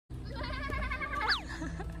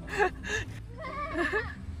One,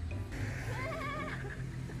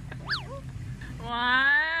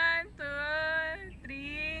 two,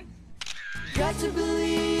 three. Got to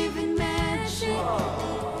believe in magic.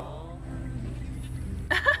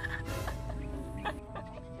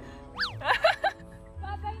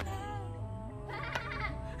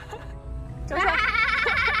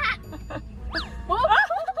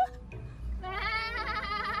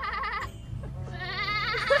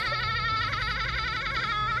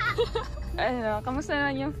 Ano, kamusta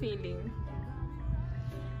naman yung feeling?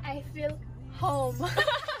 I feel home.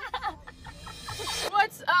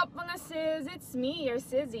 What's up mga sis? It's me, your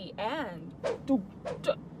Sizzy, and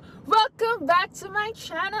welcome back to my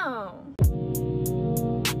channel!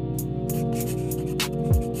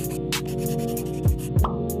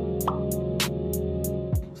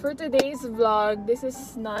 For today's vlog, this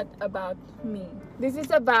is not about me. This is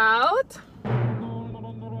about...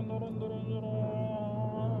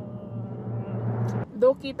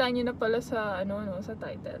 Though kita nyo na pala sa sa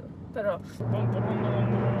title. Pero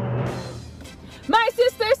my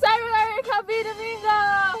sister Celine Domingo!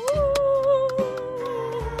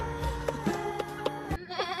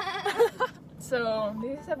 So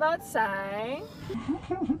this is about Sai.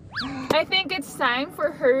 I think it's time for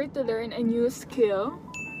her to learn a new skill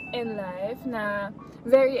in life na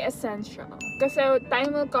very essential. Kasi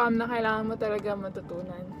time will come na kailangan mo talaga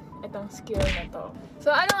matutunan itong skill na to. So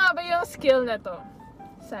ano nga ba yung skill na to?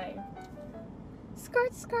 Sai.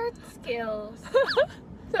 Skirt skills.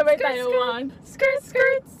 Sabay tayo one. Skirt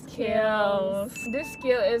skills. This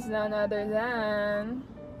skill is none other than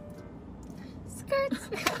skirt.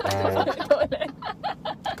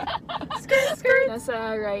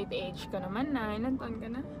 Nasa right age ka naman na. Ilan taon ka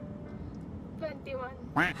na?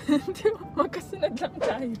 21. Magkasunod lang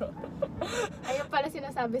tayo. Ayun pala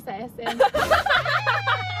sinasabi sa SM.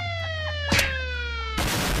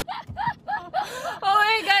 Oh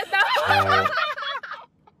my God!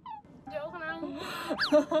 Joke lang.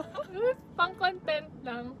 Pang content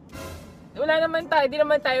lang. Wala naman tayo, di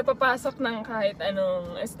naman tayo papasok ng kahit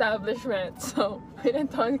anong establishment. So, ilan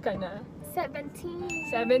taon ka na?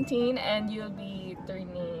 17. 17 and you'll be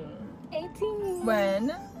turning 18.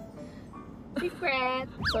 when?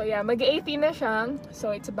 Secret. So yeah, mag-18 na siya.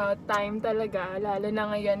 So it's about time talaga. Lalo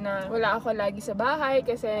na ngayon na wala ako lagi sa bahay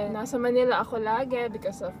kasi nasa Manila ako lagi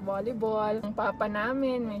because of volleyball. Ang papa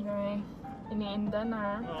namin medyo may iniinda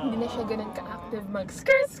na. Hindi na siya ganun ka-active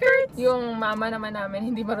mag-skirt. Yung mama naman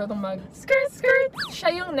namin hindi marunong mag-skirt.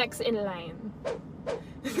 Siya yung next in line.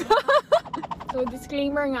 So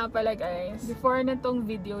disclaimer nga pala guys, before na tong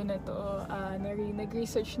video na to,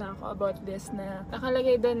 nag-research na ako about this na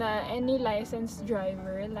nakalagay doon na any licensed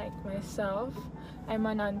driver like myself, I'm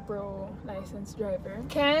a non-pro licensed driver,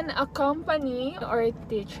 can accompany or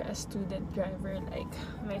teach a student driver like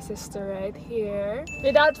my sister right here.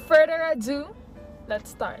 Without further ado,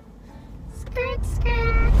 let's start. Skirt.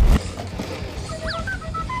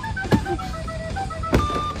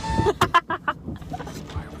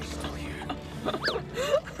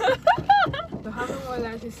 So habang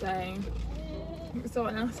wala si Sai, gusto ko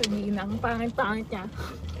lang sabihin ang pangit-pangit niya.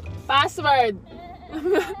 Password!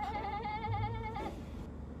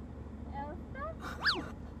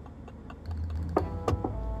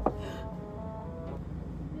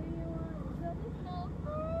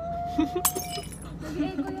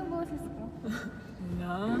 Nag-echo yung boses ko.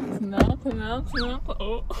 Knock.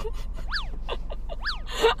 Oh.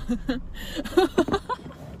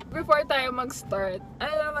 Before tayo mag-start,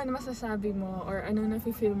 ano naman masasabi mo or ano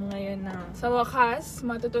nafe-feel mo ngayon na sa wakas,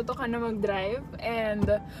 matututo ka na mag-drive and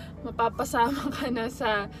mapapasama ka na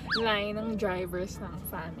sa line ng drivers ng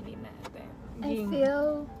family natin? I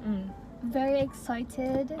feel very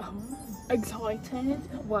excited. Oh, excited?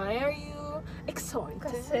 Why are you excited?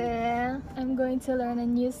 Kasi I'm going to learn a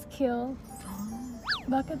new skill.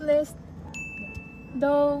 Bucket list.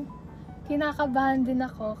 Though, kinakabahan din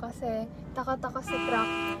ako kasi taka-taka sa truck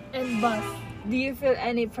and bus. Do you feel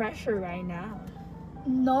any pressure right now?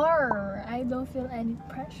 No, I don't feel any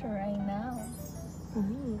pressure right now.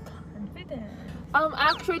 Ooh, confident.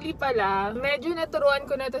 Actually pala, medyo naturuan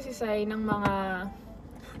ko na to si Sai ng mga...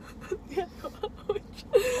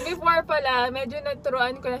 Before pala, medyo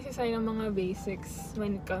naturuan ko na si Sai ng mga basics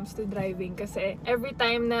when it comes to driving. Kasi every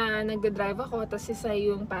time na nag-drive ako, tapos si Sai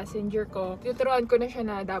yung passenger ko, tuturuan ko na siya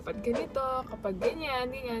na dapat ganito, kapag ganyan.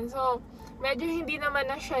 So, medyo hindi naman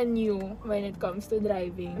na siya new when it comes to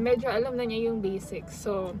driving. Medyo alam na niya yung basics.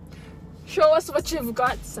 So, show us what you've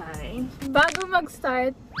got, Sai. Bago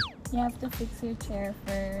mag-start, You have to fix your chair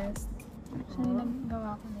first. Siya yung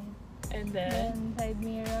naggawa ko na yun. and then Then, side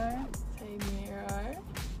mirror. side mirror.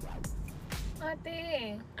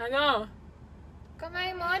 ate. Ano?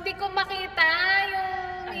 Kamay mo, di ko makita yung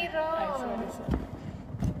mirror. Ay, sorry.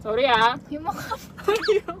 Sorry ah. Yung mukha.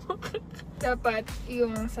 Dapat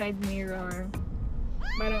yung side mirror,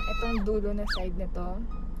 parang itong dulo na side na to,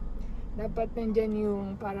 dapat nandyan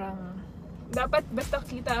yung parang, dapat basta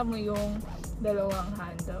kita mo yung dalawang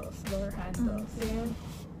handles, door handles. Yan.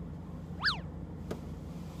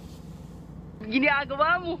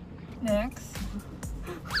 Ginagawa mo. Next.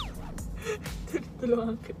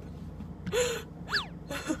 Tulungan kita.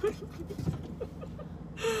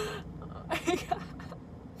 Oh my God.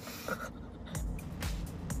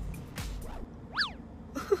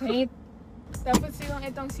 Wait. Tapos yung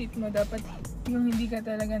itong seat mo, dapat yung hindi ka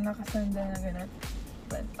talaga nakasandal na gano'n.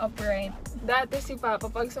 But upright. Dati si Papa,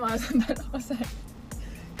 pag sumasandal ako sa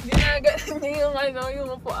ginaganon niya yung yung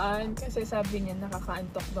upuan. Kasi sabi niya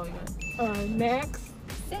nakakaantok daw yun. Next.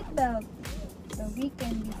 Seatbelt. So we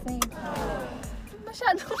can be safe.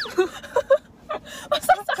 Masyado.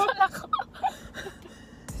 Masasakal ako.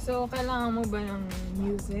 So, kailangan mo ba ng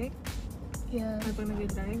music? Yeah. Habang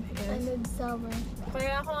nag-drive? Yes. And then sour.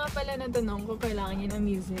 Kaya ako nga pala natanong kung kailangan niya ng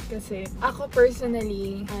music kasi ako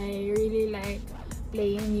personally, I really like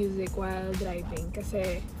playing music while driving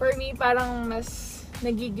kasi for me parang mas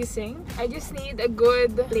nagigising. I just need a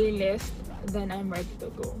good playlist, then I'm ready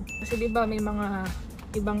to go. Kasi diba may mga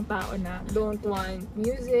ibang tao na don't want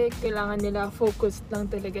music, kailangan nila focused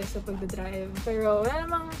lang talaga sa pagdadrive. Pero wala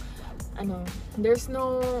namang there's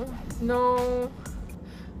no,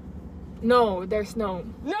 there's no.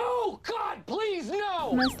 No! God, please,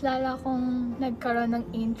 no! Mas lala kong nagkaroon ng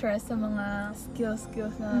interest sa mga skills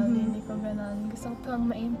na hindi ko ganun. Gusto ko pang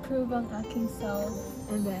ma-improve ang aking self.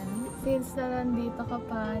 And then, Since na nandito ka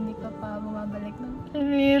pa, hindi ka pa bumabalik ng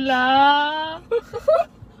Mila!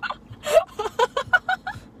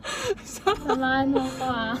 samahan mo ko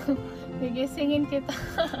ah. Gigisingin kita.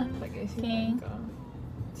 Pag-isipin ko.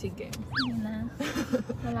 Sige. Sige na.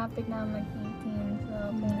 Malapit na mag-18. So,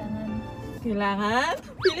 Kailangan?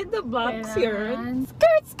 Fill in the blanks here.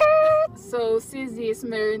 Skirt! So, sizzyz,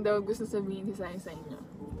 meron daw gusto sabihin si Sai sa inyo.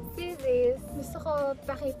 Sizzyz, gusto ko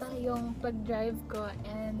pakita yung pag-drive ko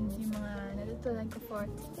and yung mga natutunan ko for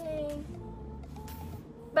today.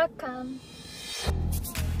 Backcam.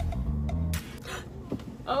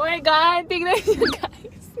 Oh my God! Tignan niyo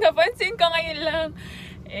guys! Napansin ko ngayon lang.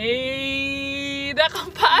 Eh,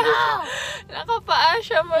 nakapaa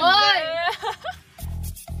siya Hoy!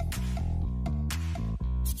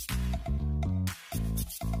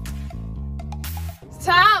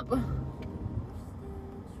 Stop!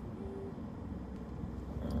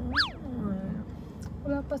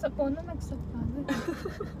 Wala pa sa phone na nagsapalit.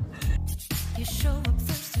 You show up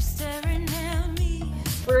first, you're staring at me.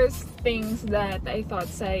 First things that I thought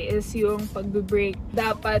Sai is yung pagbe-brake.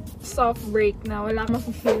 Dapat soft brake na wala kang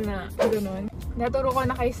ma-feel na gano'n. Naturo ko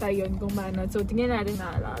na kay Sai yun kung paano. So tingnan natin,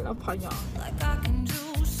 naalala pa niya. Like I can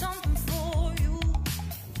do something for you.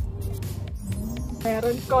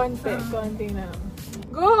 Meron konti na.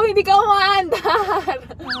 Go! Hindi ka umaandar!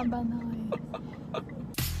 Nakaba na ko eh.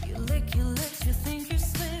 You lick your lips, you think you're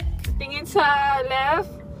slick. Tingin sa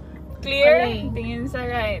left. Clear. Okay. Tingin sa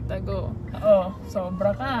right. Go. Oh,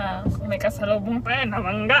 sobra ka. May kasalubong pa yan.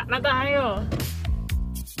 Namangga na tayo.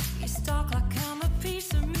 You stalk like I'm a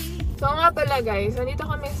piece of me. So nga pala guys, nandito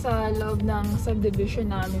kami sa loob ng subdivision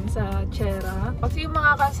namin sa Chera. Kasi yung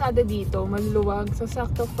mga kalsada dito, maluluwag. So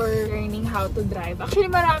sakto for learning how to drive. Actually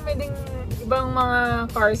marami ding ibang mga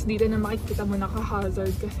cars dito na makikita mo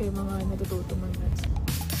naka-hazard kasi mga natututo mo na.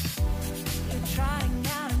 You're trying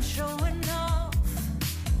out and showing off.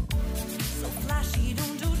 So flashy,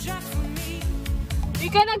 don't do jack for me. Di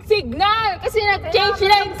ka nag-signal kasi nag-change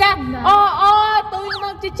lane ka. Signal. Oo, tuwing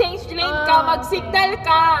mag-change lane ka, mag-signal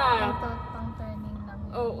ka. Ito, pang turning lang.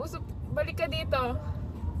 Oh, balik ka dito.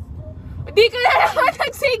 Di ka na naman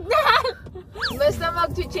nag-signal! Basta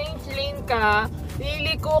mag-change lane ka,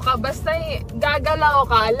 liliko ka, basta gagalaw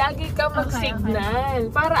ka, lagi ka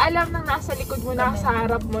mag-signal. Para alam na nasa likod mo, nasa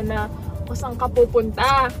harap mo na kung saan ka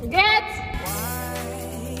pupunta. Gets?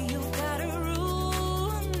 Why you gotta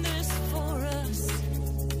ruin this for us?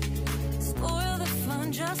 Spoil the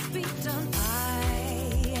fun, just be done.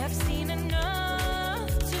 I have seen enough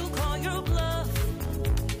to call your bluff.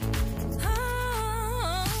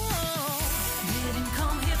 Didn't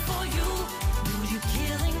come here for you. Knew you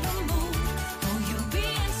killing the mood. Oh, you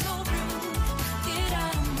being so rude. Get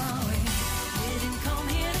out of my way. Didn't come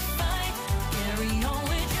here to fight. Carry on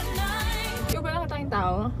with your night. Yung ba nakita yung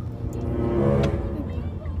tao?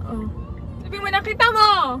 Oh. Sabi mo, nakita mo!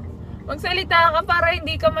 Magsalita ka para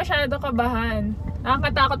hindi ka masyado kabahan.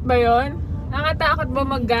 Nakakatakot ba yon? Nakakatakot ba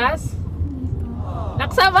mag-gas?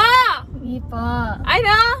 Naksama! Hindi po.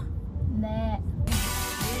 Ano? Hindi.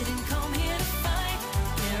 Didn't come here to fight.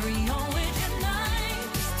 Carry on with your night.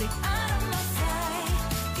 Stay out of my sight.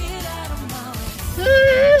 Get out of my way.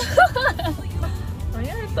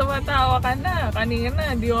 Ayan, tumatawa ka na.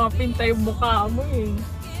 Kanina, di ko pinta yung mukha mo eh.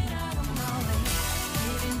 Get out of my way.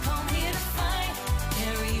 Didn't come here to fight.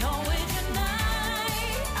 Carry on with your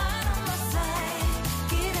night. Out of my sight.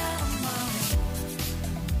 Get out of my way.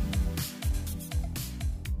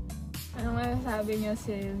 Ano masasabi niyo,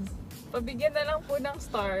 sis? Pabigyan na lang po ng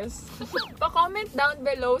stars. Pa-comment down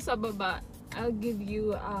below sa baba. I'll give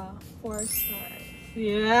you 4 stars.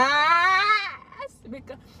 Yes!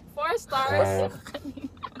 Because 4 stars.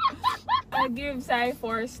 I'll give Sai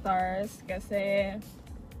 4 stars kasi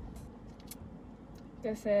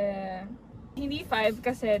hindi 5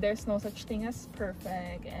 kasi there's no such thing as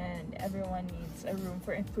perfect and everyone needs a room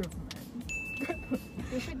for improvement.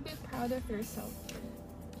 You should be proud of yourself.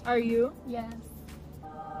 Are you? Yes.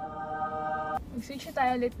 Mag-switch na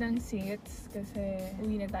tayo ulit ng seats kasi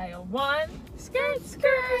uwi na tayo. 1, skirt,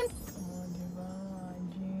 skirt! Oh, diba?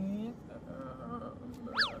 Jeep.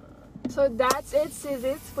 So that's it,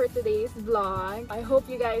 sizzyz, for today's vlog. I hope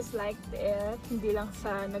you guys liked it. Hindi lang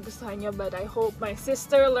sa nagustuhan nyo, but I hope my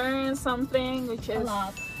sister learned something, which is... A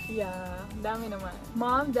lot. Yeah, dami naman.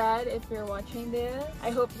 Mom, Dad, if you're watching this,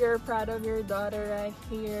 I hope you're proud of your daughter right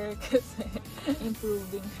here kasi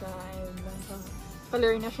improving siya. And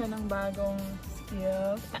pa-learn na siya ng bagong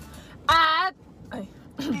skill. At, ay,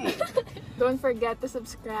 don't forget to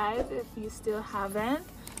subscribe if you still haven't.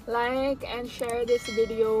 Like and share this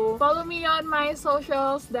video. Follow me on my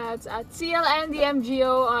socials. That's at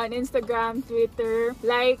clndmgo on Instagram, Twitter,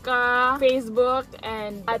 Lyka, Facebook,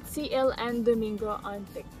 and at clndmgo on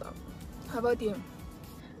TikTok. How about you?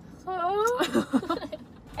 Oh.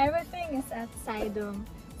 Everything is at Cydom.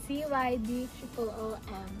 CYDOOM.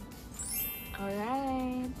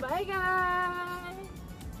 Alright. Bye, guys!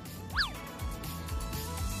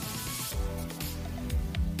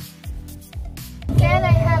 Can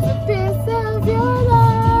I have a piece of your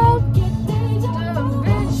love?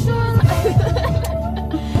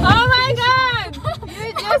 Oh my god!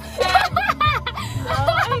 You just said... Oh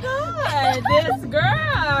my god! This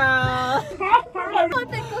girl!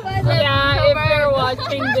 Yeah, if you're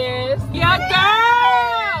watching this, yeah,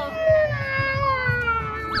 girl!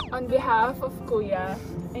 On behalf of Kuya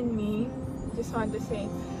and me, just want to say,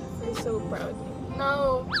 we're so proud.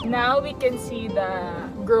 No. Now we can see the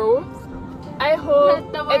growth. I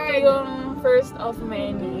hope Not the word. ito yung first of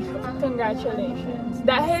many. Congratulations.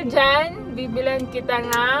 Dahil dyan, bibilan kita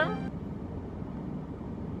ng...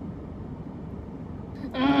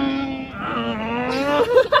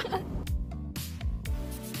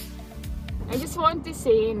 I just want to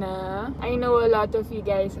say na I know a lot of you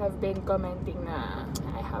guys have been commenting na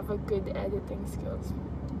I have a good editing skills.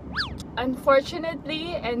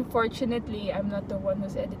 Unfortunately and fortunately, I'm not the one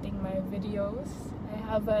who's editing my videos. I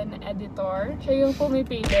have an editor. Siya yung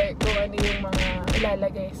pumipili kung ano yung mga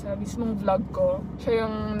ilalagay sa mismong vlog ko. Siya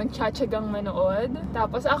yung nagtsatsagang manood.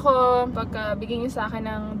 Tapos ako, pagka bigyan niyo sa akin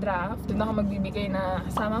ng draft, doon ako magbibigay na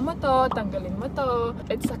sama mo to, tanggalin mo to.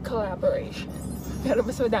 It's a collaboration. Pero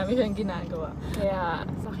mas madami siyang ginagawa. Kaya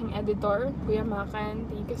sa aking editor, Kuya Makan,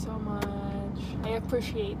 thank you so much. I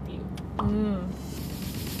appreciate you.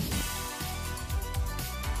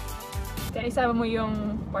 Kaya isama mo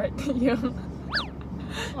yung part yung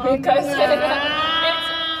because